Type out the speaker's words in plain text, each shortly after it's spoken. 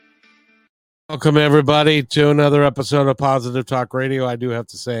Welcome, everybody, to another episode of Positive Talk Radio. I do have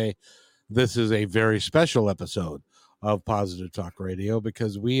to say, this is a very special episode of Positive Talk Radio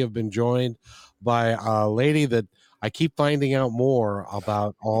because we have been joined by a lady that I keep finding out more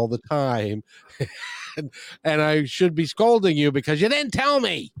about all the time. and I should be scolding you because you didn't tell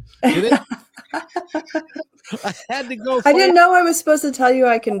me. You didn't. I had to go. I didn't know I was supposed to tell you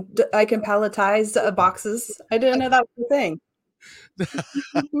I can palletize boxes. I didn't know that was a thing.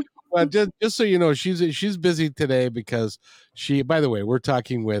 Well, just so you know, she's busy today because she. By the way, we're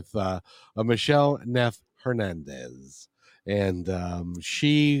talking with Michelle Neff Hernandez, and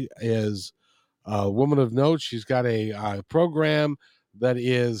she is a woman of note. She's got a program that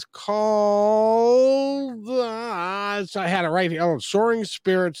is called. So I had it right here.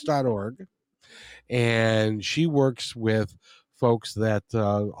 SoaringSpirits.org, and she works with folks that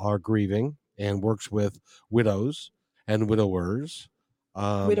are grieving and works with widows and widowers.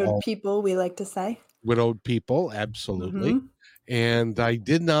 Widowed people, we like to say. Widowed people, absolutely. Mm-hmm. And I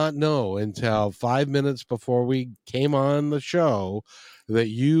did not know until 5 minutes before we came on the show that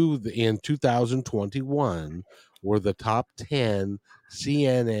you, in 2021, were the top 10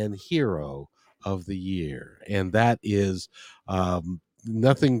 CNN hero of the year. And that is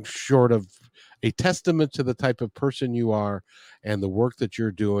nothing short of a testament to the type of person you are and the work that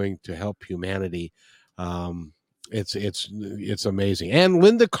you're doing to help humanity. It's amazing. And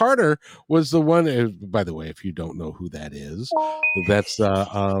Linda Carter was the one. By the way, if you don't know who that is, that's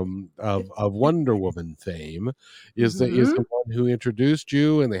of Wonder Woman fame. Is the one who introduced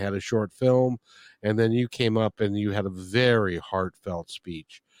you, and they had a short film, and then you came up and you had a very heartfelt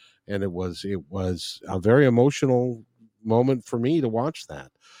speech, and it was a very emotional moment for me to watch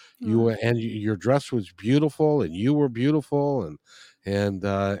that. Your dress was beautiful, and you were beautiful, and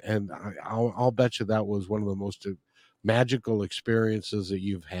I'll bet you that was one of the most magical experiences that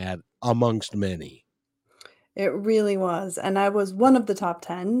you've had amongst many. It really was. And I was one of the top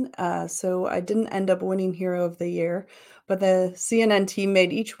 10. So I didn't end up winning Hero of the Year, but the CNN team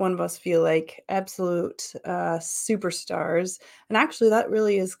made each one of us feel like absolute superstars. And actually, that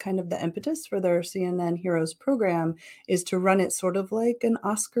really is kind of the impetus for their CNN Heroes program, is to run it sort of like an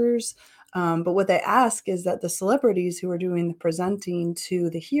Oscars. But what they ask is that the celebrities who are doing the presenting to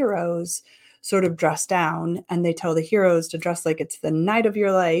the heroes sort of dress down, and they tell the heroes to dress like it's the night of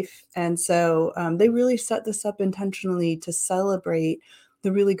your life. And so they really set this up intentionally to celebrate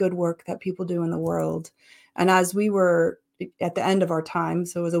the really good work that people do in the world. And as we were at the end of our time,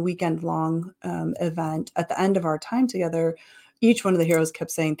 so it was a weekend long event, at the end of our time together, each one of the heroes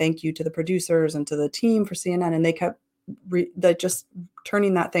kept saying thank you to the producers and to the team for CNN. And they kept just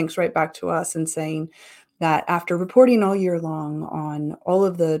turning that thanks right back to us and saying that after reporting all year long on all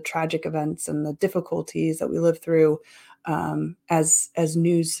of the tragic events and the difficulties that we live through as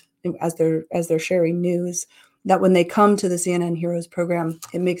news, as they're sharing news, that when they come to the CNN Heroes program,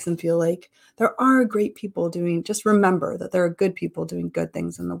 it makes them feel like there are great people just remember that there are good people doing good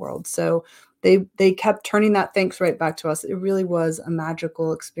things in the world. So they kept turning that thanks right back to us. It really was a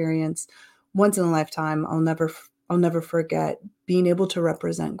magical experience, once in a lifetime. I'll never forget being able to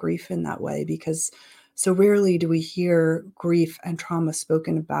represent grief in that way, because so rarely do we hear grief and trauma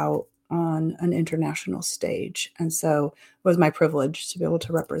spoken about on an international stage. And so it was my privilege to be able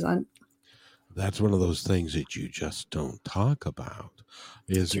to represent. That's one of those things that you just don't talk about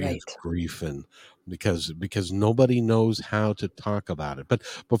is grief, and because nobody knows how to talk about it. But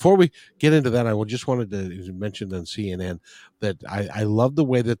before we get into that, I just wanted to mention on CNN that I love the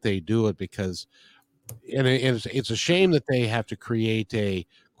way that they do it, because it's a shame that they have to create a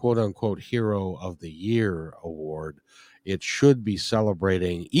quote unquote hero of the year award. It should be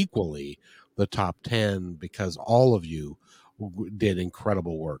celebrating equally the top 10, because all of you did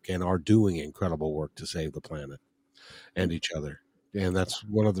incredible work and are doing incredible work to save the planet and each other. And that's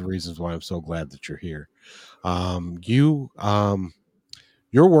one of the reasons why I'm so glad that you're here.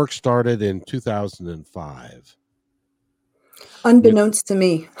 Your work started in 2005. Unbeknownst to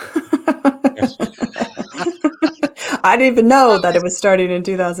me. I didn't even know that it was starting in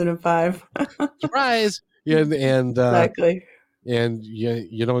 2005. Surprise! And exactly. And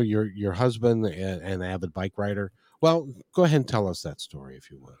you know your husband, an avid bike rider. Well, go ahead and tell us that story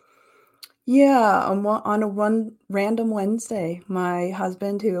if you would. Yeah, on one random Wednesday, my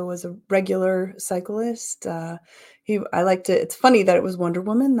husband, who was a regular cyclist, it's funny that it was Wonder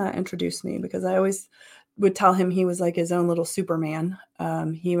Woman that introduced me, because I always would tell him he was like his own little Superman.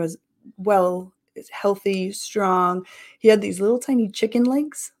 He was healthy, strong. He had these little tiny chicken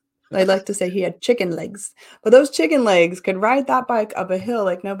legs. I'd like to say he had chicken legs, but those chicken legs could ride that bike up a hill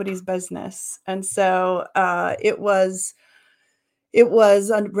like nobody's business. And so it was It was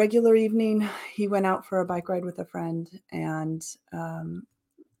a regular evening. He went out for a bike ride with a friend, and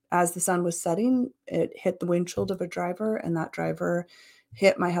as the sun was setting, it hit the windshield of a driver, and that driver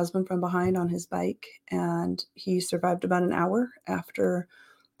hit my husband from behind on his bike, and he survived about an hour after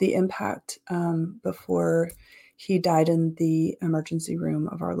the impact, before he died in the emergency room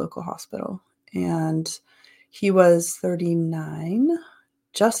of our local hospital. And he was 39,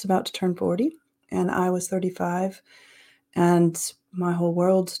 just about to turn 40, and I was 35, and my whole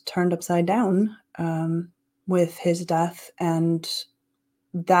world turned upside down with his death. And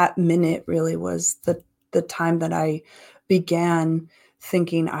that minute really was the time that I began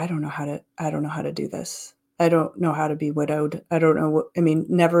thinking, I don't know how to do this. I don't know how to be widowed. I don't know what, I mean,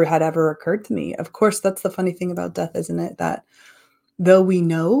 never had ever occurred to me. Of course, that's the funny thing about death, isn't it? That though we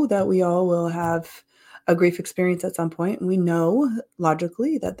know that we all will have a grief experience at some point, and we know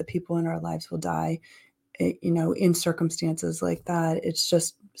logically that the people in our lives will die, in circumstances like that, it's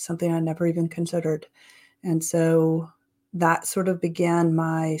just something I never even considered. And so that sort of began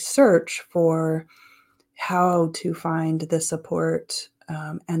my search for how to find the support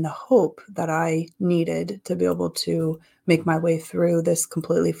and the hope that I needed to be able to make my way through this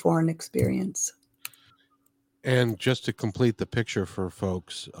completely foreign experience. And just to complete the picture for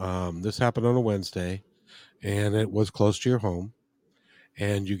folks, this happened on a Wednesday, and it was close to your home.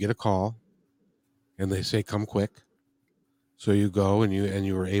 And you get a call, and they say, "Come quick." So you go, and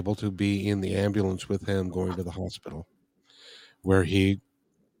you were able to be in the ambulance with him going to the hospital, where he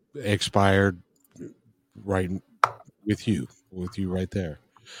expired right with you right there.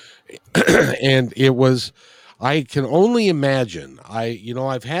 And it was, I can only imagine.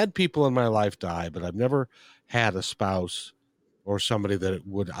 I've had people in my life die, but I've never had a spouse or somebody that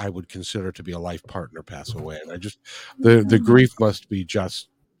I would consider to be a life partner pass away. And I just, the grief must be just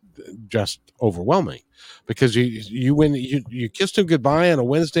overwhelming, because you kissed him goodbye on a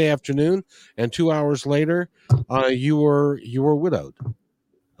Wednesday afternoon, and 2 hours later, you were widowed.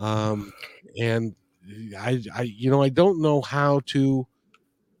 And I don't know how to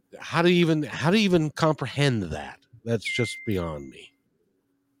even comprehend that. That's just beyond me.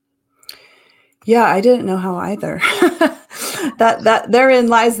 Yeah, I didn't know how either. That therein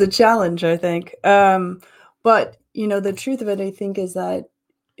lies the challenge, I think. But the truth of it, I think, is that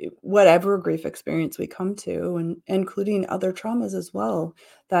whatever grief experience we come to, and including other traumas as well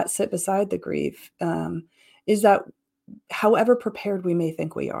that sit beside the grief, is that however prepared we may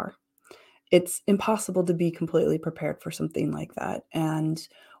think we are, it's impossible to be completely prepared for something like that. And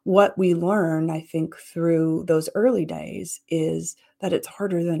what we learn, I think, through those early days is that it's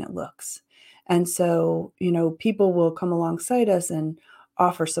harder than it looks. And so, people will come alongside us and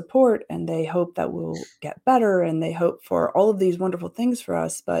offer support, and they hope that we'll get better, and they hope for all of these wonderful things for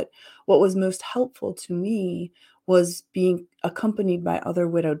us. But what was most helpful to me was being accompanied by other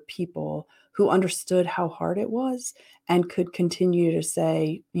widowed people who understood how hard it was and could continue to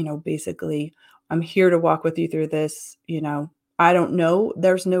say, basically, I'm here to walk with you through this. I don't know.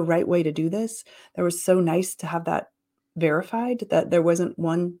 There's no right way to do this. That was so nice to have that verified, that there wasn't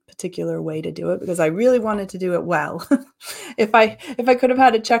one particular way to do it, because I really wanted to do it well. If I could have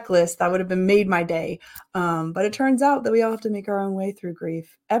had a checklist, that would have been made my day. But it turns out that we all have to make our own way through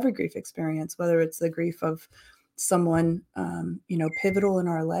grief, every grief experience, whether it's the grief of someone pivotal in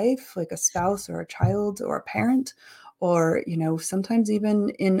our life, like a spouse or a child or a parent, or sometimes even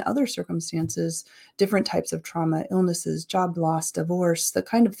in other circumstances, different types of trauma, illnesses, job loss, divorce, the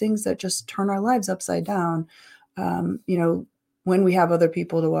kind of things that just turn our lives upside down. When we have other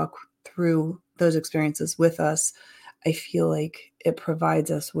people to walk through those experiences with us, I feel like it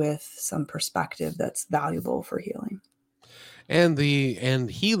provides us with some perspective that's valuable for healing. And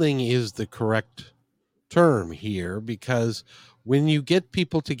healing is the correct term here, because when you get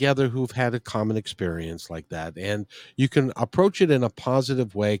people together who've had a common experience like that, and you can approach it in a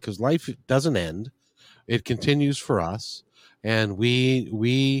positive way, because life doesn't end, it continues for us, and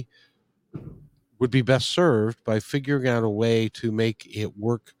we would be best served by figuring out a way to make it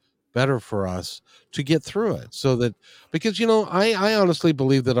work better for us to get through it. So that, because I honestly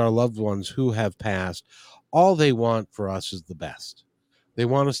believe that our loved ones who have passed, all they want for us is the best. They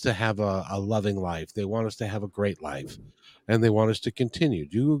want us to have a loving life. They want us to have a great life, and they want us to continue.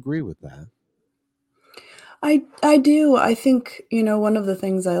 Do you agree with that? I do. I think, one of the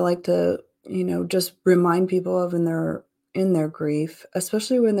things I like to, just remind people of in their grief,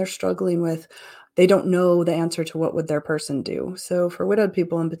 especially when they're struggling with they don't know the answer to what would their person do. So for widowed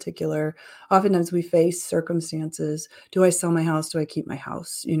people in particular, oftentimes we face circumstances. Do I sell my house? Do I keep my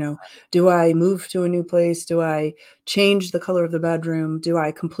house? Do I move to a new place? Do I change the color of the bedroom? Do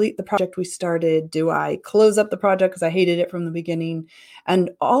I complete the project we started? Do I close up the project because I hated it from the beginning? And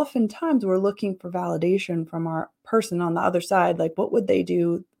oftentimes we're looking for validation from our person on the other side. Like, what would they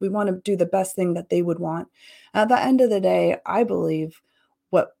do? We want to do the best thing that they would want. At the end of the day, I believe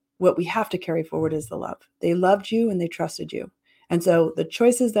what we have to carry forward is the love. They loved you and they trusted you. And so the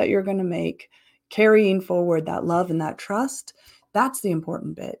choices that you're going to make, carrying forward that love and that trust, that's the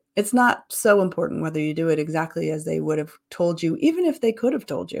important bit. It's not so important whether you do it exactly as they would have told you, even if they could have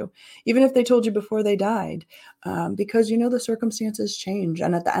told you, even if they told you before they died, because the circumstances change.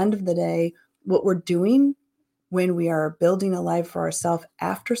 And at the end of the day, what we're doing when we are building a life for ourselves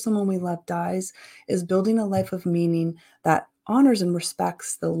after someone we love dies is building a life of meaning that honors and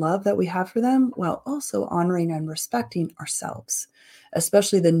respects the love that we have for them, while also honoring and respecting ourselves,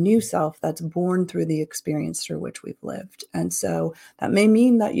 especially the new self that's born through the experience through which we've lived. And so that may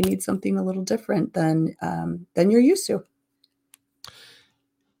mean that you need something a little different than you're used to.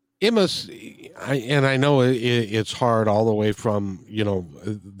 It must, and I know it's hard all the way from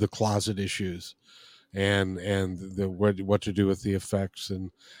the closet issues and the what to do with the effects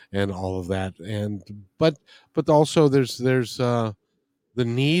and all of that, but also there's the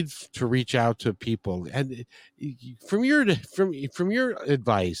need to reach out to people. And from your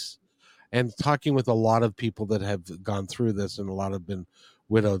advice and talking with a lot of people that have gone through this, and a lot have been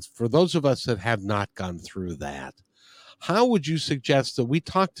widowed, for those of us that have not gone through that, how would you suggest that we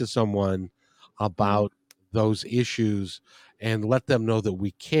talk to someone about those issues and let them know that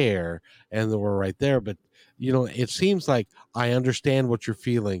we care and that we're right there? But it seems like I understand what you're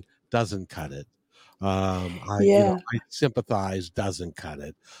feeling doesn't cut it. I sympathize doesn't cut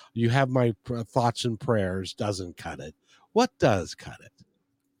it. You have my thoughts and prayers doesn't cut it. What does cut it?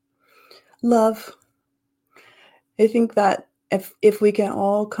 Love. I think that if we can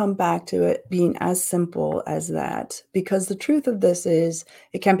all come back to it being as simple as that, because the truth of this is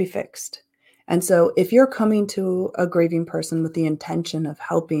it can be fixed. And so if you're coming to a grieving person with the intention of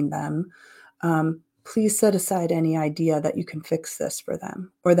helping them, please set aside any idea that you can fix this for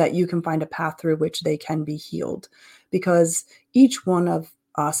them or that you can find a path through which they can be healed, because each one of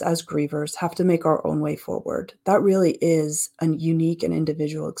us as grievers have to make our own way forward. That really is a unique and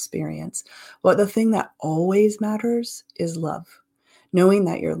individual experience. But the thing that always matters is love. Knowing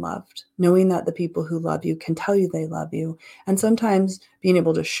that you're loved, knowing that the people who love you can tell you they love you. And sometimes being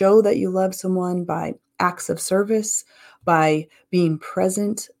able to show that you love someone by acts of service, by being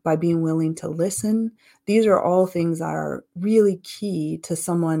present, by being willing to listen. These are all things that are really key to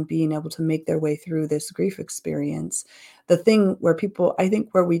someone being able to make their way through this grief experience. The thing where I think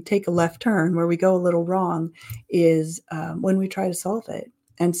where we take a left turn, where we go a little wrong, is when we try to solve it.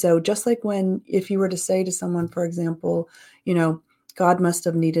 And so just like if you were to say to someone, for example, God must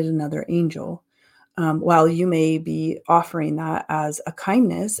have needed another angel. While you may be offering that as a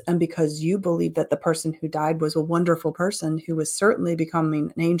kindness, and because you believe that the person who died was a wonderful person who was certainly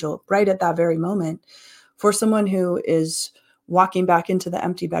becoming an angel right at that very moment, for someone who is walking back into the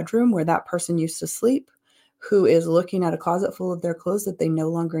empty bedroom where that person used to sleep, who is looking at a closet full of their clothes that they no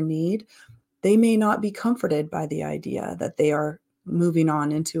longer need, they may not be comforted by the idea that they are moving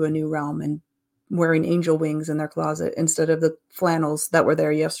on into a new realm and wearing angel wings in their closet instead of the flannels that were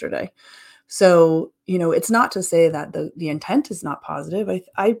there yesterday. So, it's not to say that the intent is not positive.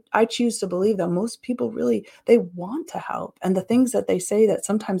 I choose to believe that most people really, they want to help. And the things that they say that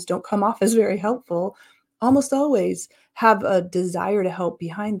sometimes don't come off as very helpful, almost always have a desire to help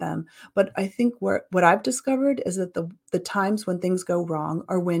behind them. But I think what I've discovered is that the times when things go wrong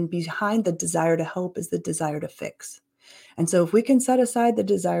are when behind the desire to help is the desire to fix. And so if we can set aside the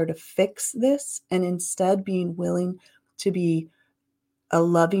desire to fix this and instead being willing to be a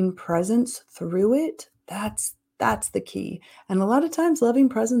loving presence through it, that's the key. And a lot of times loving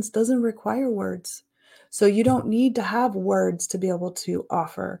presence doesn't require words. So you don't need to have words to be able to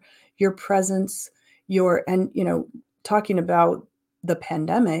offer your presence, talking about the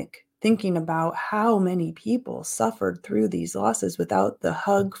pandemic, thinking about how many people suffered through these losses without the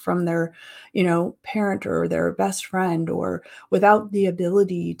hug from their, parent or their best friend, or without the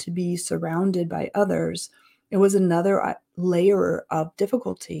ability to be surrounded by others. It was another layer of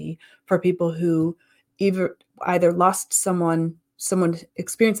difficulty for people who either lost someone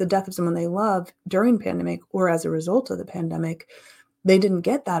experienced the death of someone they love during pandemic, or as a result of the pandemic, they didn't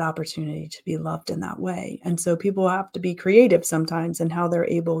get that opportunity to be loved in that way. And so people have to be creative sometimes in how they're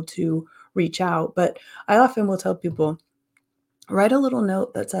able to reach out. But I often will tell people, Write a little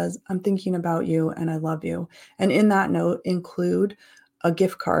note that says, I'm thinking about you and I love you. And in that note, include a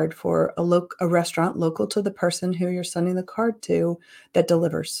gift card for a restaurant local to the person who you're sending the card to that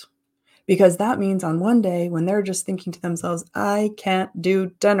delivers. Because that means on one day when they're just thinking to themselves, I can't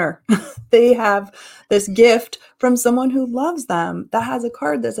do dinner, they have this gift from someone who loves them that has a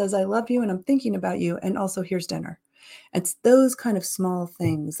card that says, I love you and I'm thinking about you. And also, here's dinner. It's those kind of small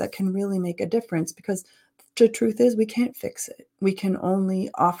things that can really make a difference because the truth is we can't fix it. We can only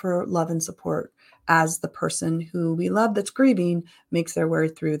offer love and support as the person who we love that's grieving makes their way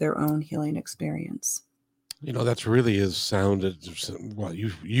through their own healing experience. That's really is sound. Well,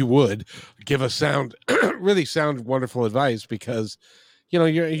 you would give a sound, really sound wonderful advice because,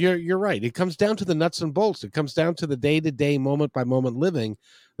 you're right. It comes down to the nuts and bolts. It comes down to the day to day, moment by moment living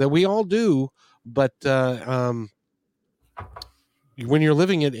that we all do. But when you're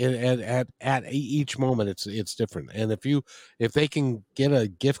living it at each moment, it's different. And if they can get a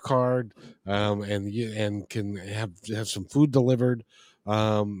gift card, and can have some food delivered,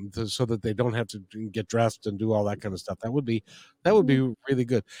 so that they don't have to get dressed and do all that kind of stuff, that would be really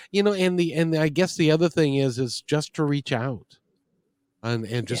good. And I guess the other thing is just to reach out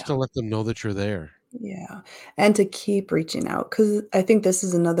and just Yeah. to let them know that you're there. Yeah. And to keep reaching out, because I think this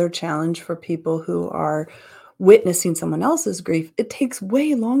is another challenge for people who are witnessing someone else's grief. It takes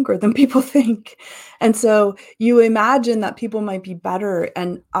way longer than people think. And so you imagine that people might be better.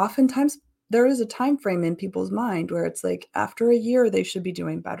 And oftentimes there is a time frame in people's mind where it's like after a year, they should be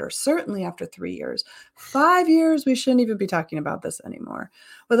doing better. Certainly after 3 years. 5 years, we shouldn't even be talking about this anymore.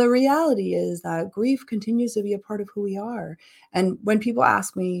 But the reality is that grief continues to be a part of who we are. And when people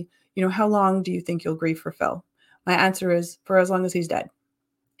ask me, how long do you think you'll grieve for Phil? My answer is for as long as he's dead.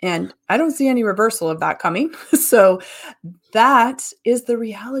 And I don't see any reversal of that coming. So that is the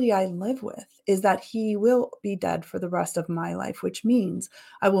reality I live with, is that he will be dead for the rest of my life, which means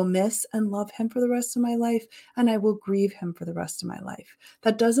I will miss and love him for the rest of my life, and I will grieve him for the rest of my life.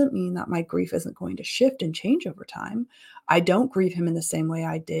 That doesn't mean that my grief isn't going to shift and change over time. I don't grieve him in the same way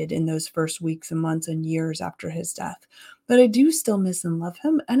I did in those first weeks and months and years after his death. But I do still miss and love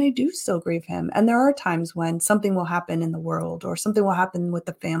him, and I do still grieve him. And there are times when something will happen in the world, or something will happen with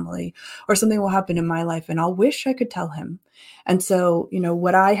the family, or something will happen in my life, and I'll wish I could tell him. And so,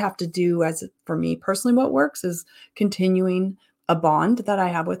 what I have to do as for me personally, what works is continuing a bond that I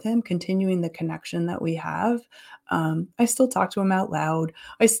have with him, continuing the connection that we have. I still talk to him out loud.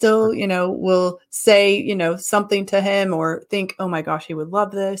 I still, will say, something to him or think, oh my gosh, he would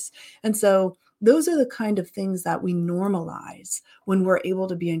love this. And so those are the kind of things that we normalize when we're able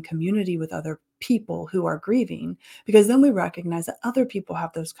to be in community with other people who are grieving, because then we recognize that other people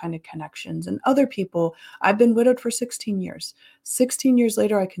have those kind of connections and other people. I've been widowed for 16 years. 16 years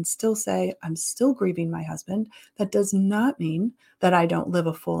later, I can still say I'm still grieving my husband. That does not mean that I don't live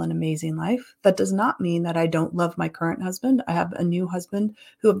a full and amazing life. That does not mean that I don't love my current husband. I have a new husband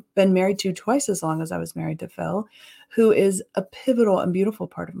who I've been married to twice as long as I was married to Phil, who is a pivotal and beautiful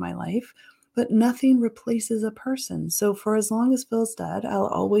part of my life. But nothing replaces a person. So for as long as Phil's dead, I'll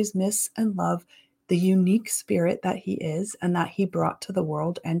always miss and love the unique spirit that he is and that he brought to the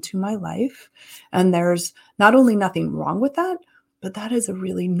world and to my life. And there's not only nothing wrong with that, but that is a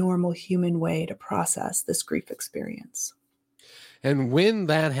really normal human way to process this grief experience. And when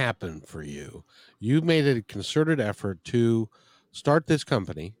that happened for you, you made a concerted effort to start this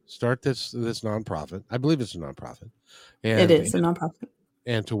company, start this nonprofit. I believe it's a nonprofit, It and is a nonprofit.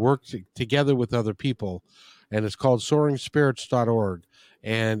 and to work together with other people. And it's called soaringspirits.org.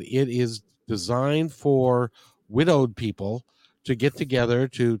 And it is designed for widowed people to get together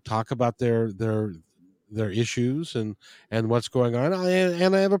to talk about their issues and what's going on.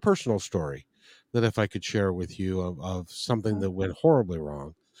 And I have a personal story that if I could share with you of something that went horribly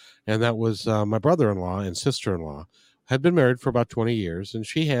wrong. And that was my brother-in-law and sister-in-law had been married for about 20 years, and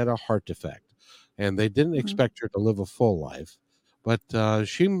she had a heart defect. And they didn't Mhm. expect her to live a full life, but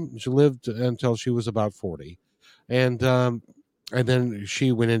she lived until she was about 40. And then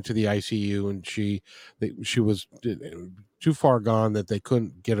she went into the ICU, and she was too far gone that they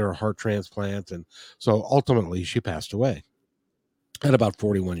couldn't get her a heart transplant, and so ultimately she passed away at about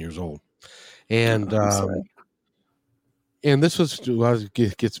 41 years old. And Oh, I'm sorry. and this was, well, it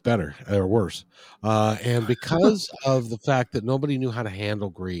gets better or worse, and because of the fact that nobody knew how to handle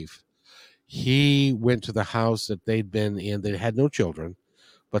grief, he went to the house that they'd been in. They had no children,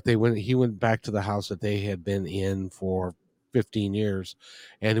 but he went back to the house that they had been in for 15 years,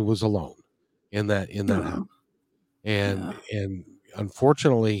 and it was alone in that house. Oh, and yeah. and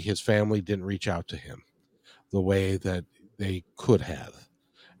unfortunately his family didn't reach out to him the way that they could have,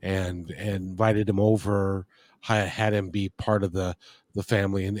 and invited him over, had him be part of the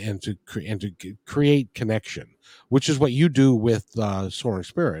family, and to create connection, which is what you do with Soaring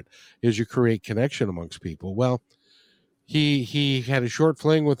Spirit, is you create connection amongst people. Well, he had a short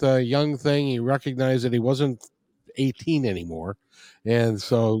fling with a young thing. He recognized that he wasn't 18 anymore, and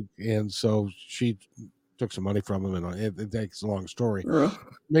so she took some money from him, and it takes a long story. Oh.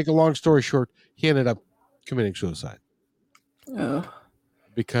 Make a long story short, he ended up committing suicide Oh.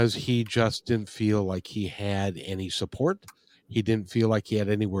 because he just didn't feel like he had any support. He didn't feel like he had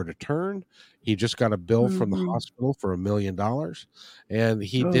anywhere to turn. He just got a bill from the Mhm. hospital for $1 million, and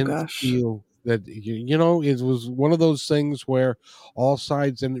he Oh didn't gosh. feel that, it was one of those things where all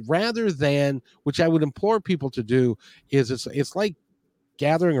sides, and rather than, which I would implore people to do, is it's like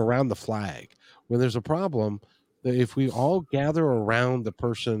gathering around the flag when there's a problem. That if we all gather around the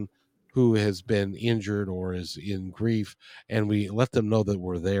person who has been injured or is in grief, and we let them know that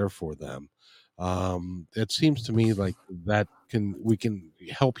we're there for them, it seems to me like that can we can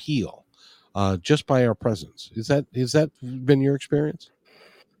help heal just by our presence. Is that been your experience?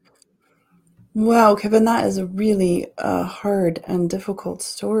 Wow, Kevin, that is a really hard and difficult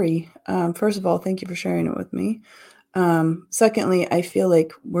story. First of all, thank you for sharing it with me. Secondly, I feel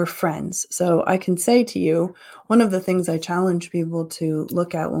like we're friends. So I can say to you, one of the things I challenge people to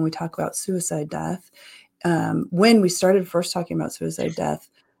look at when we talk about suicide death, when we started first talking about suicide death,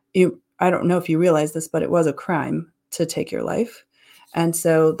 I don't know if you realize this, but it was a crime to take your life. And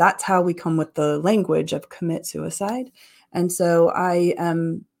so that's how we come with the language of commit suicide. And so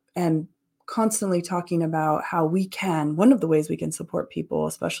am constantly talking about how one of the ways we can support people,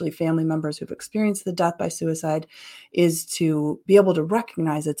 especially family members who've experienced the death by suicide, is to be able to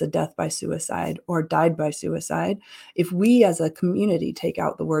recognize it's a death by suicide or died by suicide. If we as a community take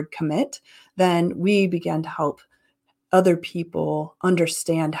out the word commit, then we begin to help other people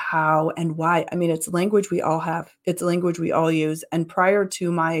understand how and why. I mean, it's language we all have, it's language we all use. And prior to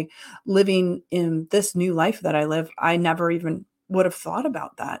my living in this new life that I live, I never even would have thought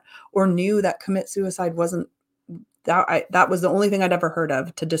about that or knew that commit suicide wasn't that was the only thing I'd ever heard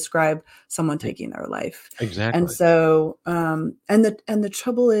of to describe someone taking their life. And Exactly. so and the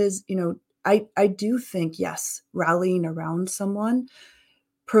trouble is, I do think, yes, rallying around someone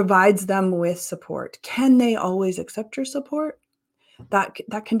provides them with support. Can they always accept your support?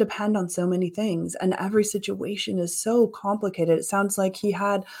 That can depend on so many things, and every situation is so complicated. It sounds like he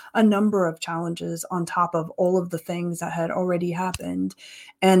had a number of challenges on top of all of the things that had already happened.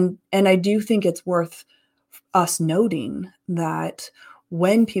 And I do think it's worth us noting that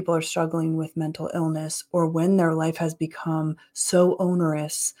when people are struggling with mental illness or when their life has become so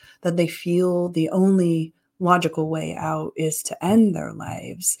onerous that they feel the only logical way out is to end their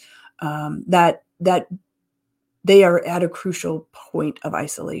lives, that they are at a crucial point of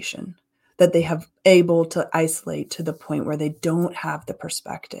isolation, that they have able to isolate to the point where they don't have the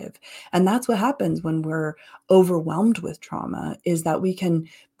perspective. And that's what happens when we're overwhelmed with trauma, is that we can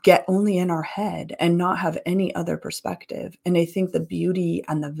get only in our head and not have any other perspective. And I think the beauty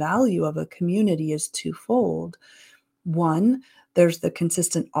and the value of a community is twofold. One, there's the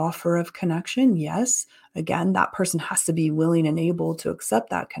consistent offer of connection. Yes, again, that person has to be willing and able to accept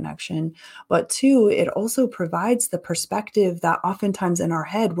that connection. But two, it also provides the perspective that oftentimes in our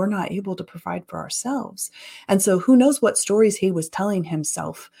head, we're not able to provide for ourselves. And so who knows what stories he was telling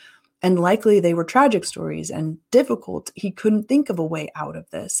himself, and likely they were tragic stories and difficult. He couldn't think of a way out of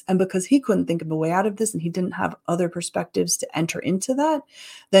this. And because he couldn't think of a way out of this and he didn't have other perspectives to enter into that,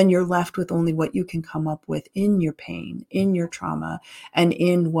 then you're left with only what you can come up with in your pain, in your trauma, and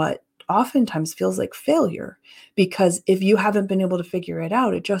in what oftentimes feels like failure. Because if you haven't been able to figure it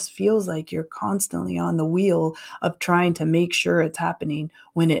out, it just feels like you're constantly on the wheel of trying to make sure it's happening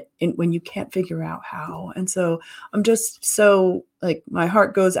when you can't figure out how. And so I'm just so like, my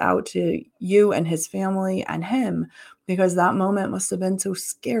heart goes out to you and his family and him, because that moment must have been so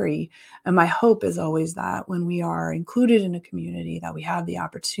scary. And my hope is always that when we are included in a community, that we have the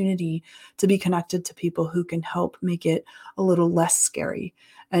opportunity to be connected to people who can help make it a little less scary.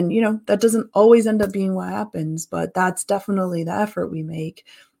 And, that doesn't always end up being what happens, but that's definitely the effort we make,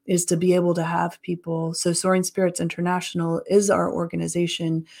 is to be able to have people. So Soaring Spirits International is our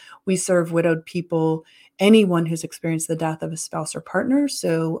organization. We serve widowed people, anyone who's experienced the death of a spouse or partner.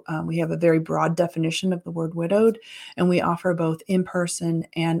 So we have a very broad definition of the word widowed, and we offer both in-person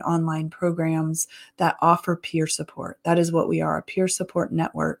and online programs that offer peer support. That is what we are, a peer support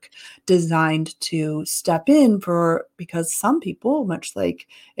network designed to step in because some people, much like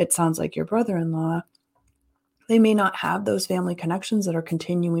it sounds like your brother-in-law, they may not have those family connections that are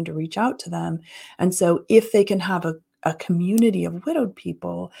continuing to reach out to them. And so if they can have a community of widowed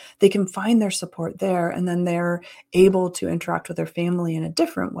people, they can find their support there, and then they're able to interact with their family in a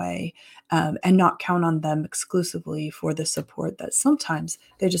different way, and not count on them exclusively for the support that sometimes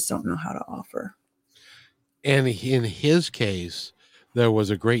they just don't know how to offer. And in his case, there was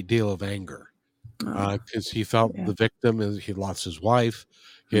a great deal of anger Oh, because he felt yeah. the victim is he lost his wife,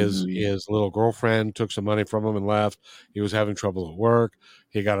 Mhm. his little girlfriend took some money from him and left. He was having trouble at work.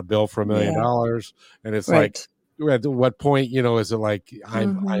 He got a bill for Yeah. $1 million, and it's like, Right. at what point, is it like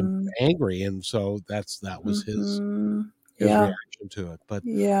I'm Mhm. angry, and so that was Mhm. his Yeah. reaction to it. But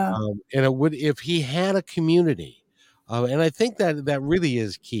Yeah. and it would if he had a community, and I think that really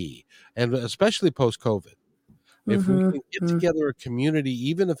is key, and especially post COVID. If we Mhm. can get Mm. together a community,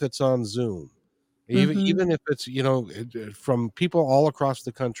 even if it's on Zoom, Mhm. even if it's, from people all across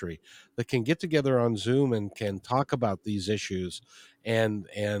the country that can get together on Zoom and can talk about these issues, and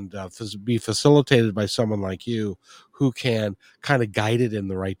be facilitated by someone like you who can kind of guide it in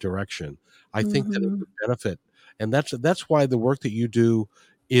the right direction, I think that it Mhm. would benefit. And that's why the work that you do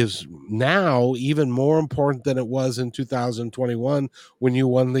is now even more important than it was in 2021 when you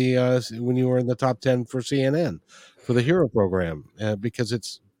won when you were in the top 10 for CNN for the Hero program, because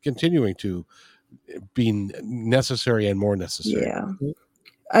it's continuing to be necessary and more necessary. Yeah.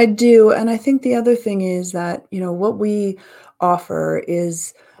 I do, and I think the other thing is that, what we offer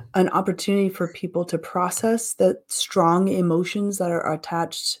is an opportunity for people to process the strong emotions that are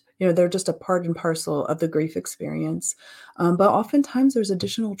attached. They're just a part and parcel of the grief experience. But oftentimes there's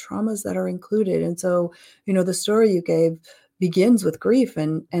additional traumas that are included. And so, the story you gave begins with grief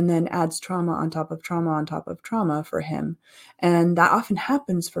and then adds trauma on top of trauma on top of trauma for him. And that often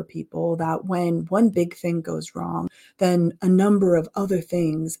happens for people, that when one big thing goes wrong, then a number of other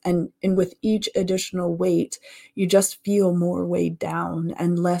things. And with each additional weight, you just feel more weighed down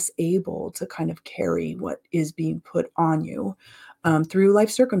and less able to kind of carry what is being put on you, through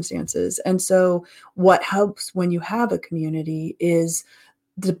life circumstances. And so, what helps when you have a community is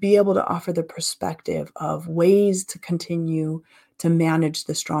to be able to offer the perspective of ways to continue to manage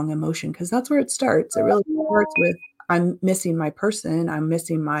the strong emotion, because that's where it starts. It really starts with, I'm missing my person, I'm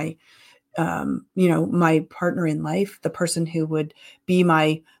missing my partner in life, the person who would be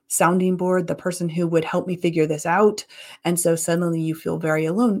my sounding board, the person who would help me figure this out. And so suddenly you feel very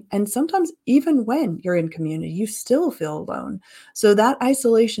alone. And sometimes, even when you're in community, you still feel alone. So that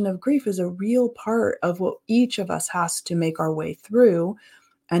isolation of grief is a real part of what each of us has to make our way through.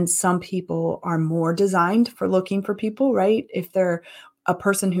 And some people are more designed for looking for people, right? If they're a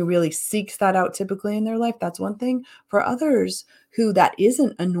person who really seeks that out typically in their life, that's one thing. For others who that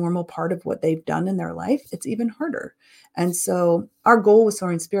isn't a normal part of what they've done in their life, it's even harder. And so our goal with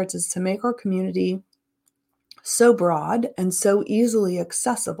Soaring Spirits is to make our community so broad and so easily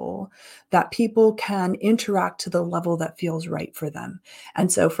accessible that people can interact to the level that feels right for them.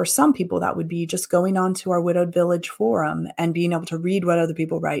 And so for some people, that would be just going on to our Widowed Village forum and being able to read what other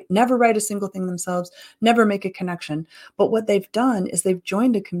people write, never write a single thing themselves, never make a connection. But what they've done is they've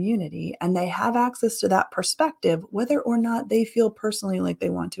joined a community and they have access to that perspective, whether or not they feel personally like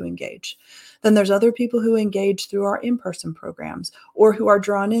they want to engage. Then there's other people who engage through our in-person programs, or who are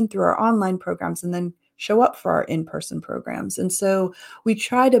drawn in through our online programs and then show up for our in-person programs. And so we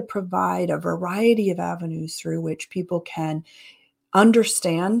try to provide a variety of avenues through which people can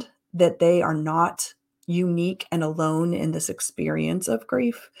understand that they are not unique and alone in this experience of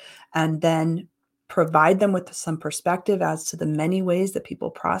grief, and then provide them with some perspective as to the many ways that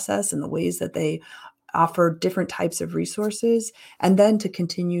people process and the ways that they offer different types of resources, and then to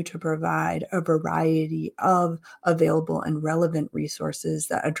continue to provide a variety of available and relevant resources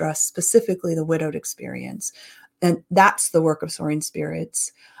that address specifically the widowed experience. And that's the work of Soaring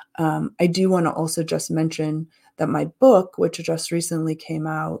Spirits. I do want to also just mention that my book, which just recently came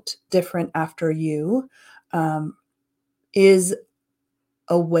out, Different After You, um, is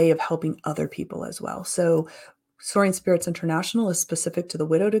a way of helping other people as well. So, Soaring Spirits International is specific to the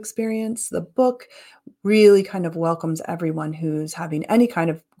widowed experience. The book really kind of welcomes everyone who's having any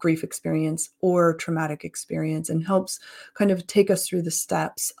kind of grief experience or traumatic experience, and helps kind of take us through the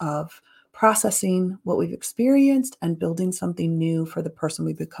steps of processing what we've experienced and building something new for the person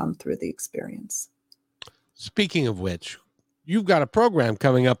we become through the experience. Speaking of which, you've got a program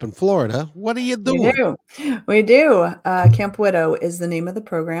coming up in Florida. What are you We doing? do. We do. Camp Widow is the name of the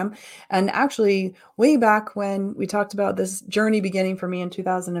program. And actually, way back when we talked about this journey beginning for me in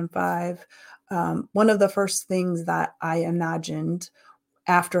 2005, one of the first things that I imagined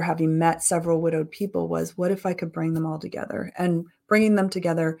after having met several widowed people was, what if I could bring them all together and bringing them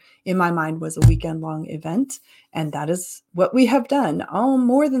together in my mind was a weekend-long event, and that is what we have done.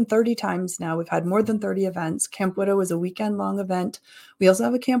 More than 30 times now. We've had more than 30 events. Camp Widow is a weekend-long event. We also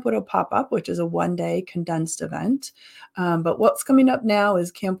have a Camp Widow pop-up, which is a one-day condensed event. But what's coming up now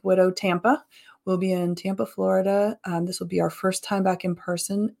is Camp Widow Tampa. We'll be in Tampa, Florida. This will be our first time back in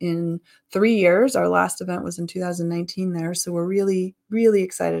person in 3 years. Our last event was in 2019 there. So we're really, really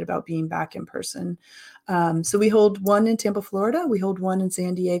excited about being back in person. So we hold one in Tampa, Florida. We hold one in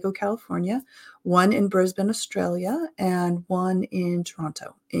San Diego, California, one in Brisbane, Australia, and one in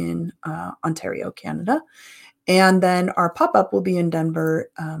Toronto in Ontario, Canada. And then our pop-up will be in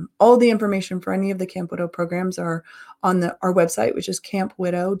Denver. All the information for any of the Camp Widow programs are on our website, which is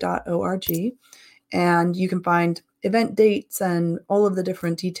campwidow.org. And you can find event dates and all of the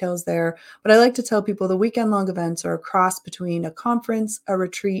different details there. But I like to tell people the weekend-long events are a cross between a conference, a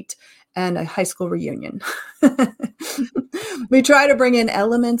retreat, and a high school reunion. We try to bring in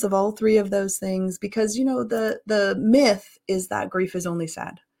elements of all three of those things because, the myth is that grief is only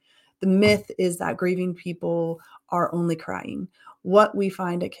sad. The myth is that grieving people are only crying. What we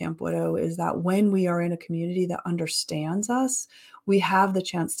find at Camp Widow is that when we are in a community that understands us, we have the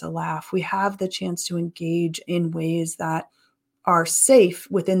chance to laugh. We have the chance to engage in ways that are safe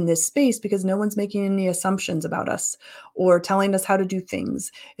within this space because no one's making any assumptions about us or telling us how to do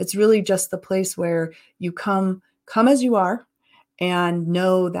things. It's really just the place where you come as you are, and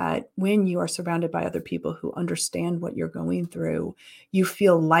know that when you are surrounded by other people who understand what you're going through, you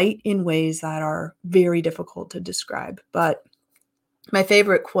feel light in ways that are very difficult to describe. But my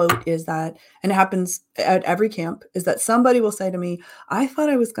favorite quote is that, and it happens at every camp, is that somebody will say to me, I thought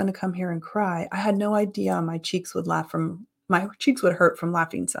I was going to come here and cry. I had no idea my cheeks would hurt from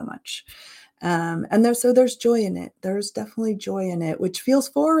laughing so much. And there's joy in it. There's definitely joy in it, which feels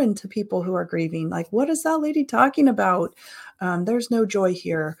foreign to people who are grieving. Like, what is that lady talking about? There's no joy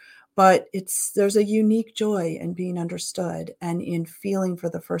here, but there's a unique joy in being understood and in feeling for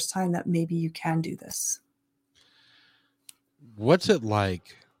the first time that maybe you can do this. What's it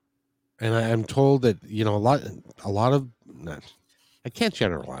like? And I'm told that, a lot of, I can't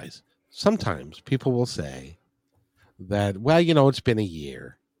generalize. Sometimes people will say that, well, it's been a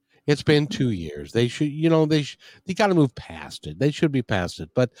year. It's been 2 years. They should, they got to move past it. They should be past it.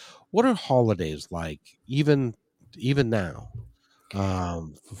 But what are holidays like, even now,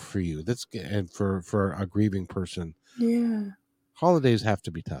 for you? And for a grieving person. Yeah. Holidays have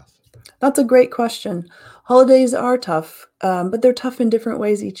to be tough. That's a great question. Holidays are tough, but they're tough in different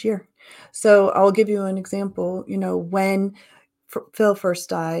ways each year. So I'll give you an example. When Phil first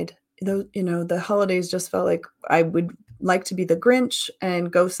died, the holidays just felt like I would like to be the Grinch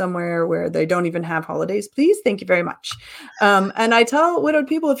and go somewhere where they don't even have holidays. Please, thank you very much. And I tell widowed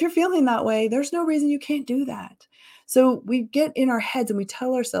people, if you're feeling that way, there's no reason you can't do that. So we get in our heads and we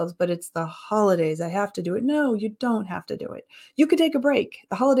tell ourselves, but it's the holidays. I have to do it. No, you don't have to do it. You could take a break.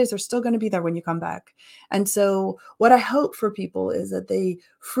 The holidays are still going to be there when you come back. And so what I hope for people is that they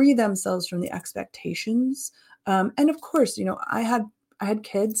free themselves from the expectations. And of course, I had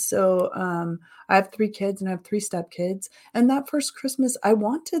kids. So I have 3 kids and I have 3 stepkids. And that first Christmas,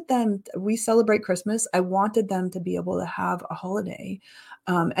 we celebrate Christmas. I wanted them to be able to have a holiday.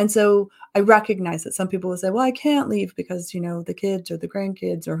 And so I recognize that some people will say, well, I can't leave because, the kids or the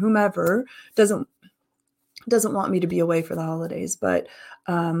grandkids or whomever doesn't want me to be away for the holidays. But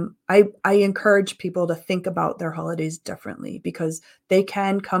I encourage people to think about their holidays differently because they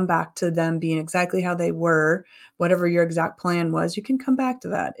can come back to them being exactly how they were. Whatever your exact plan was, you can come back to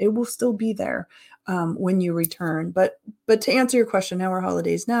that. It will still be there when you return. But to answer your question, how are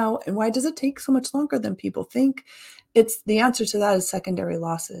holidays now and why does it take so much longer than people think? The answer to that is secondary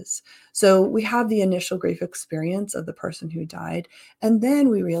losses. So we have the initial grief experience of the person who died. And then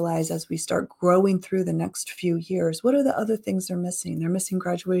we realize as we start growing through the next few years, what are the other things they're missing? They're missing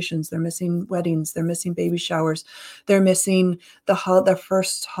graduations. They're missing weddings. They're missing baby showers. They're missing the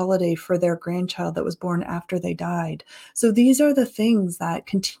first holiday for their grandchild that was born after they died. So these are the things that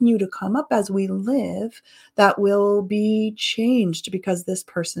continue to come up as we live that will be changed because this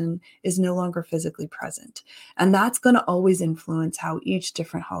person is no longer physically present. And that's going to always influence how each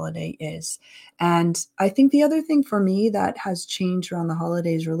different holiday is. And I think the other thing for me that has changed around the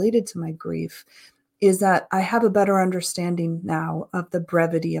holidays related to my grief is that I have a better understanding now of the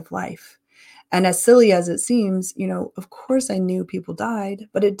brevity of life. And as silly as it seems, of course I knew people died,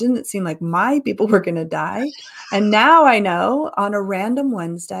 but it didn't seem like my people were going to die. And now I know on a random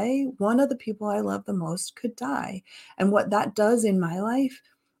Wednesday, one of the people I love the most could die. And what that does in my life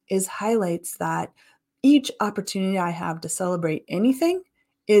is highlights that each opportunity I have to celebrate anything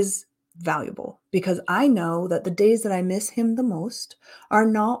is valuable because I know that the days that I miss him the most are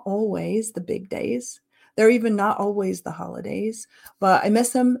not always the big days. They're even not always the holidays, but I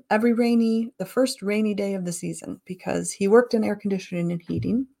miss him the first rainy day of the season because he worked in air conditioning and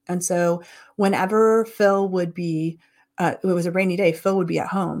heating. And so whenever it was a rainy day, Phil would be at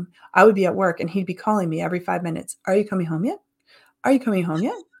home. I would be at work and he'd be calling me every 5 minutes. Are you coming home yet? Are you coming home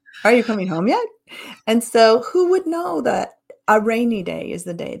yet? Are you coming home yet? And so who would know that a rainy day is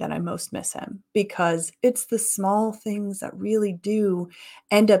the day that I most miss him because it's the small things that really do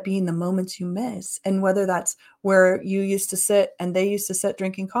end up being the moments you miss. And whether that's where you used to sit and they used to sit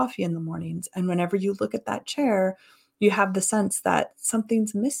drinking coffee in the mornings. And whenever you look at that chair, you have the sense that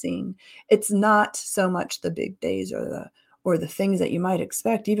something's missing. It's not so much the big days or the things that you might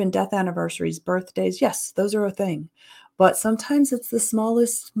expect, even death anniversaries, birthdays. Yes, those are a thing. But sometimes it's the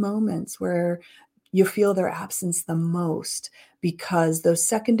smallest moments where you feel their absence the most because those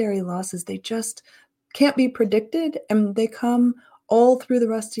secondary losses, they just can't be predicted and they come all through the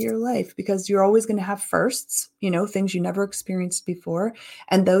rest of your life because you're always going to have firsts, things you never experienced before.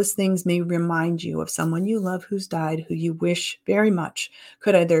 And those things may remind you of someone you love who's died, who you wish very much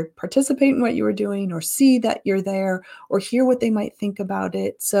could either participate in what you were doing or see that you're there or hear what they might think about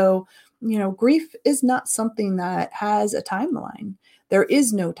it. So, grief is not something that has a timeline. There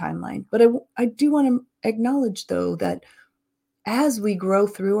is no timeline. But I do want to acknowledge, though, that as we grow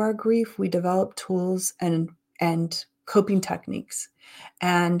through our grief, we develop tools and coping techniques.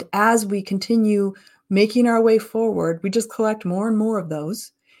 And as we continue making our way forward, we just collect more and more of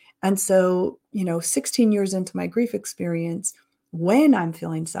those. And so, 16 years into my grief experience, when I'm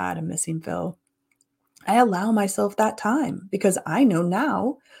feeling sad and missing Phil, I allow myself that time because I know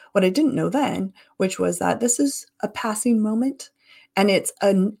now what I didn't know then, which was that this is a passing moment and it's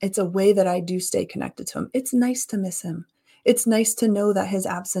a way that I do stay connected to him. It's nice to miss him. It's nice to know that his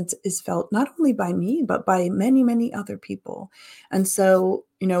absence is felt not only by me, but by many, many other people. And so,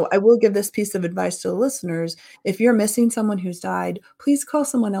 I will give this piece of advice to the listeners. If you're missing someone who's died, please call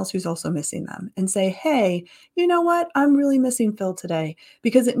someone else who's also missing them and say, hey, you know what? I'm really missing Phil today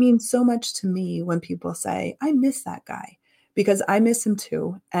because it means so much to me when people say, I miss that guy because I miss him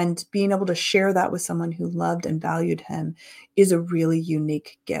too. And being able to share that with someone who loved and valued him is a really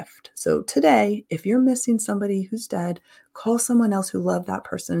unique gift. So today, if you're missing somebody who's dead, call someone else who loved that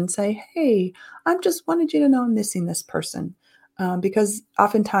person and say, hey, I just wanted you to know I'm missing this person. Because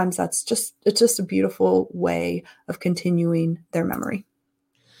oftentimes it's just a beautiful way of continuing their memory.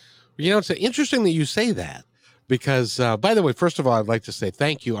 It's interesting that you say that because, by the way, first of all, I'd like to say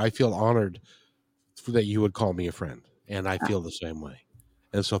thank you. I feel honored that you would call me a friend, and I feel the same way.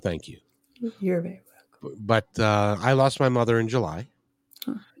 And so thank you. You're very welcome. But I lost my mother in July.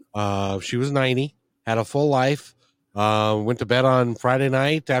 She was 90, had a full life, went to bed on Friday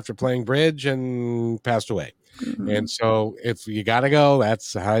night after playing bridge and passed away. Mm-hmm. And so if you got to go,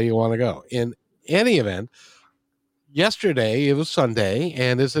 that's how you want to go. In any event, yesterday, it was Sunday,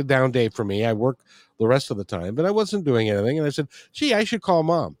 and it's a down day for me. I work the rest of the time, but I wasn't doing anything. And I said, gee, I should call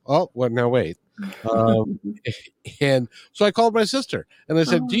Mom. Oh, well, now wait. And so I called my sister and I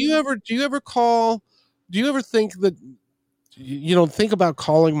said, do you ever think that, think about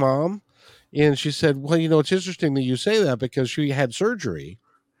calling Mom? And she said, well, it's interesting that you say that because she had surgery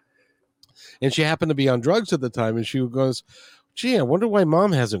and she happened to be on drugs at the time. And she goes, gee, I wonder why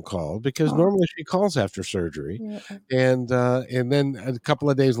Mom hasn't called because normally she calls after surgery. Yeah. And then a couple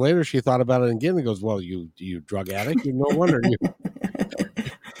of days later, she thought about it again and goes, well, you drug addict. No wonder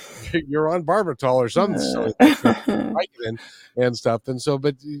you're on Barbitol or something. So and stuff. And so,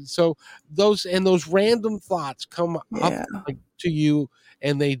 so those random thoughts come up to you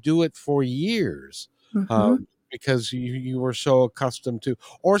and they do it for years. Mm-hmm. Because you were so accustomed to,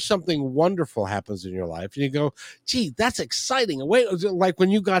 or something wonderful happens in your life, and you go, "Gee, that's exciting!" Wait, like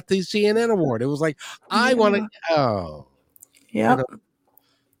when you got the CNN award, it was like, "I want to." Oh, yeah.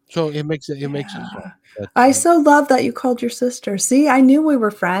 So it makes it. It makes it. I so love that you called your sister. See, I knew we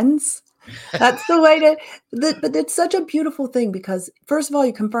were friends. That's the way but it's such a beautiful thing because first of all,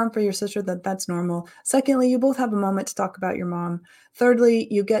 you confirm for your sister that that's normal. Secondly, you both have a moment to talk about your mom. Thirdly,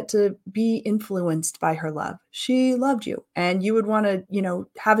 you get to be influenced by her love. She loved you and you would want to,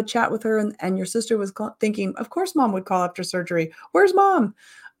 have a chat with her and your sister was thinking, of course, Mom would call after surgery. Where's Mom?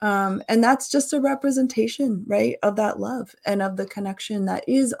 And that's just a representation, right, of that love and of the connection that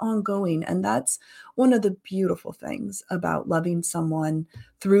is ongoing. And that's one of the beautiful things about loving someone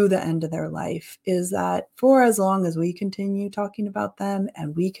through the end of their life is that for as long as we continue talking about them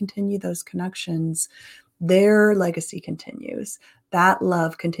and we continue those connections, their legacy continues. That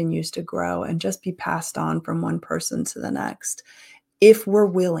love continues to grow and just be passed on from one person to the next. If we're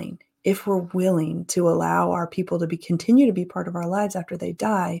willing, if we're willing to allow our people to continue to be part of our lives after they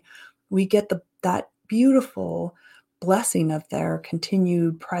die, we get that beautiful blessing of their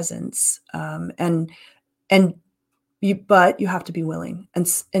continued presence. But you have to be willing.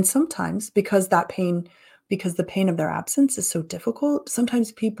 And sometimes because the pain of their absence is so difficult,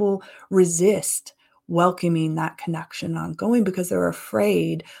 sometimes people resist welcoming that connection ongoing because they're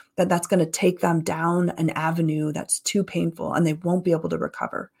afraid that that's going to take them down an avenue that's too painful and they won't be able to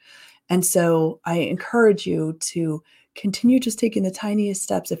recover. And so I encourage you to continue just taking the tiniest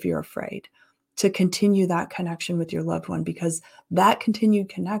steps if you're afraid, to continue that connection with your loved one, because that continued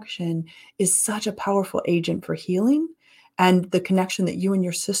connection is such a powerful agent for healing. And the connection that you and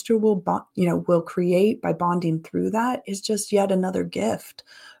your sister will create by bonding through that is just yet another gift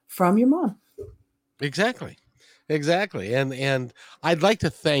from your mom. Exactly. And I'd like to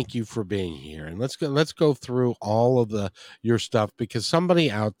thank you for being here, and let's go through all of your stuff, because somebody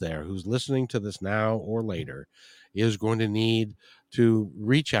out there who's listening to this now or later is going to need to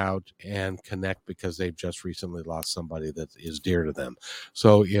reach out and connect because they've just recently lost somebody that is dear to them.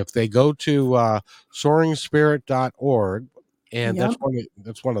 So if they go to soaringspirit.org, and Yep.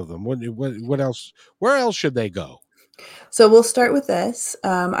 that's one of them. What else? Where else should they go? So we'll start with this.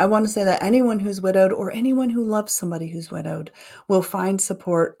 I want to say that anyone who's widowed or anyone who loves somebody who's widowed will find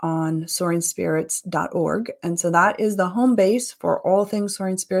support on soaringspirits.org. And so that is the home base for all things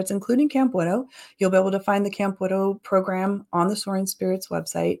Soaring Spirits, including Camp Widow. You'll be able to find the Camp Widow program on the Soaring Spirits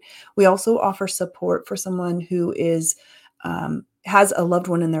website. We also offer support for someone who has a loved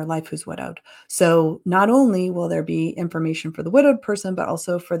one in their life who's widowed. So not only will there be information for the widowed person, but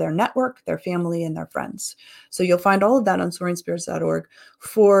also for their network, their family, and their friends. So you'll find all of that on soaringspirits.org.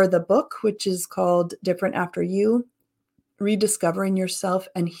 For the book, which is called Different After You, Rediscovering Yourself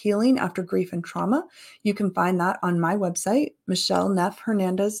and Healing After Grief and Trauma, you can find that on my website,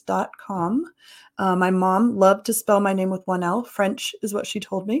 michelleneffhernandez.com. My mom loved to spell my name with one L. French is what she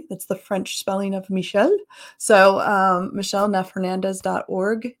told me. That's the French spelling of Michelle. So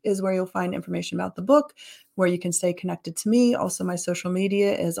michelleneffhernandez.org is where you'll find information about the book, where you can stay connected to me. Also, my social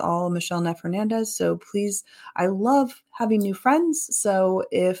media is all Michelle Neff Hernandez. So please, I love having new friends. So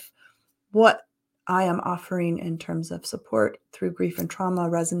if what I am offering in terms of support through grief and trauma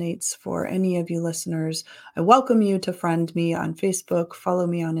resonates for any of you listeners, I welcome you to friend me on Facebook, follow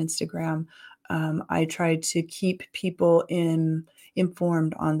me on Instagram. I try to keep people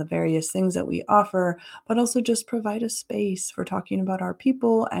informed on the various things that we offer, but also just provide a space for talking about our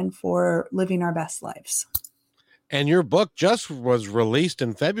people and for living our best lives. And your book just was released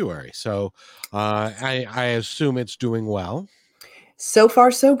in February, so I assume it's doing well. So far,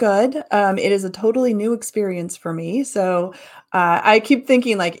 so good. It is a totally new experience for me. So I keep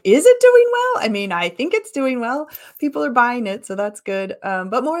thinking, like, is it doing well? I mean, I think it's doing well. People are buying it, so that's good.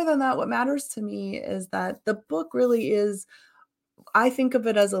 But more than that, what matters to me is that the book really is, I think of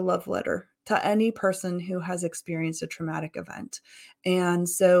it as a love letter to any person who has experienced a traumatic event. And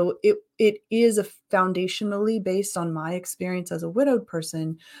so it is foundationally based on my experience as a widowed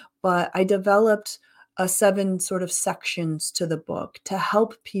person, but I developed 7 sort of sections to the book to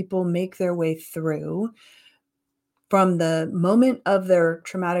help people make their way through from the moment of their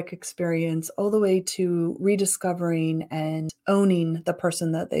traumatic experience all the way to rediscovering and owning the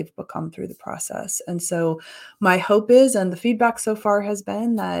person that they've become through the process. And so my hope is, and the feedback so far has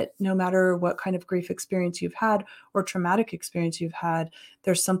been, that no matter what kind of grief experience you've had or traumatic experience you've had,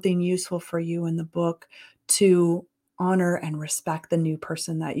 there's something useful for you in the book to honor and respect the new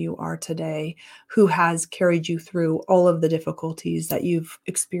person that you are today, who has carried you through all of the difficulties that you've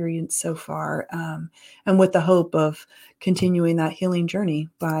experienced so far, and with the hope of continuing that healing journey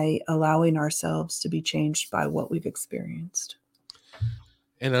by allowing ourselves to be changed by what we've experienced.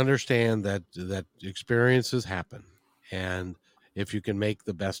 And understand that experiences happen, and if you can make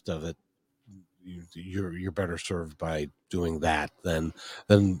the best of it, you're better served by doing that than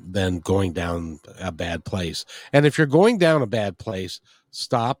going down a bad place. And if you're going down a bad place,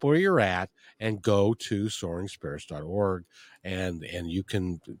 stop where you're at and go to soaringspirits.org, and you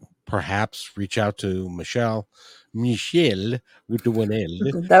can perhaps reach out to Michelle with the one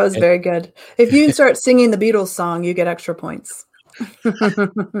L. That was very good. If you start singing the Beatles song, you get extra points.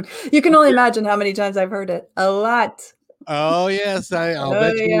 You can only imagine how many times I've heard it. A lot. Oh yes, I'll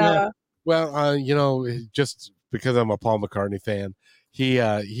bet you have. Well, just because I'm a Paul McCartney fan, he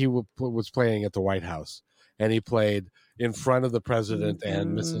was playing at the White House, and he played in front of the president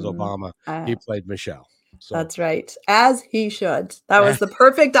and Mrs. Obama. He played Michelle. So. That's right, as he should. That was the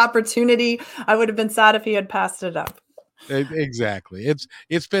perfect opportunity. I would have been sad if he had passed it up. Exactly.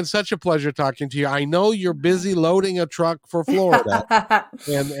 It's been such a pleasure talking to you. I know you're busy loading a truck for Florida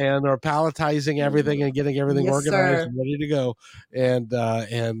and are palletizing everything and getting everything Yes, organized sir. and ready to go.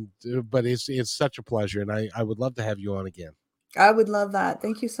 But it's such a pleasure, and I would love to have you on again. I would love that.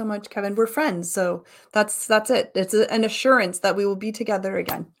 Thank you so much, Kevin. We're friends, so that's it. It's an assurance that we will be together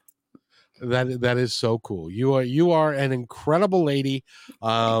again. That is so cool. You are an incredible lady,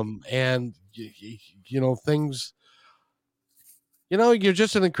 and things. You're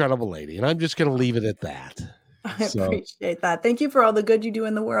just an incredible lady, and I'm just going to leave it at that. I So appreciate that. Thank you for all the good you do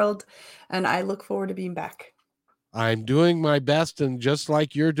in the world, and I look forward to being back. I'm doing my best, and just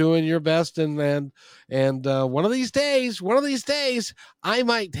like you're doing your best, and one of these days, I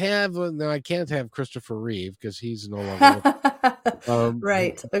might have. No, I can't have Christopher Reeve because he's no longer.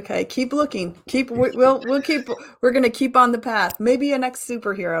 Right. Okay. Keep looking. We'll keep. We're gonna keep on the path. Maybe a next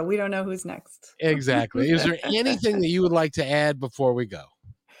superhero. We don't know who's next. Exactly. Is there anything that you would like to add before we go?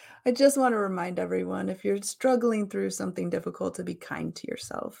 I just want to remind everyone, if you're struggling through something difficult, to be kind to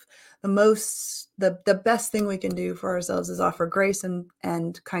yourself. The best thing we can do for ourselves is offer grace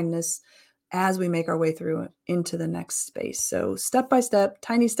and kindness as we make our way through into the next space. So step by step,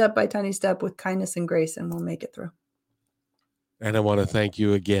 tiny step by tiny step, with kindness and grace, and we'll make it through. And I want to thank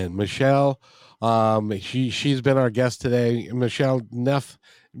you again, Michelle. She's been our guest today, Michelle Neff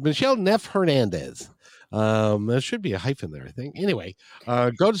Hernandez. There should be a hyphen there, I think. Anyway, go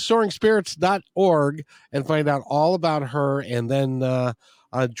to soaringspirits.org and find out all about her, and then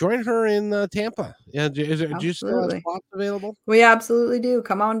join her in Tampa. Yeah, do you still have spots available? We absolutely do.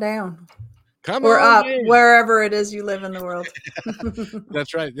 Come on down. Come or on up, down. Wherever it is you live in the world.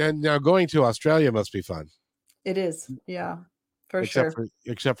 That's right. And now going to Australia must be fun. It is, yeah.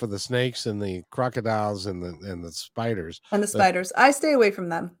 Except for the snakes and the crocodiles and the spiders. And the spiders. I stay away from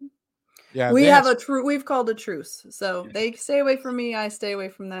them. Yeah. We've called a truce. So they stay away from me, I stay away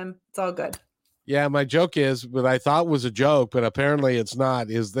from them. It's all good. Yeah, my joke is, what I thought was a joke, but apparently it's not,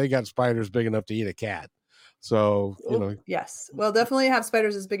 is they got spiders big enough to eat a cat. So, Yes. Well, definitely have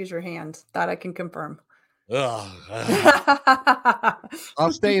spiders as big as your hand. That I can confirm. I'll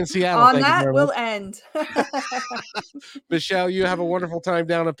stay in Seattle. On that, we'll end. Michelle, you have a wonderful time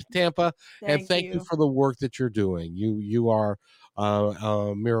down in Tampa, and thank you for the work that you're doing. You are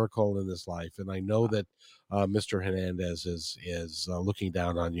a miracle in this life, and I know that Mr. Hernandez is looking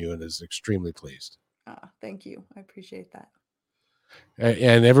down on you and is extremely pleased. Thank you. I appreciate that.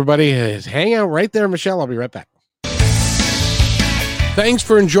 And everybody, hang out right there, Michelle. I'll be right back. Thanks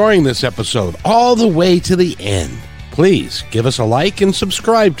for enjoying this episode all the way to the end. Please give us a like and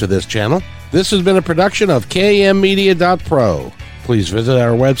subscribe to this channel. This has been a production of kmmedia.pro. Please visit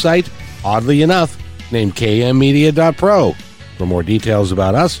our website, oddly enough, named kmmedia.pro, for more details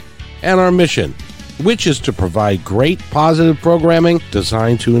about us and our mission, which is to provide great positive programming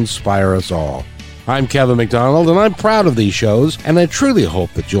designed to inspire us all. I'm Kevin McDonald, and I'm proud of these shows, and I truly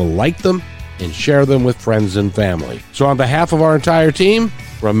hope that you'll like them and share them with friends and family. So on behalf of our entire team,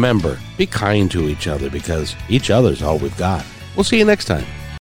 remember, be kind to each other, because each other's all we've got. We'll see you next time.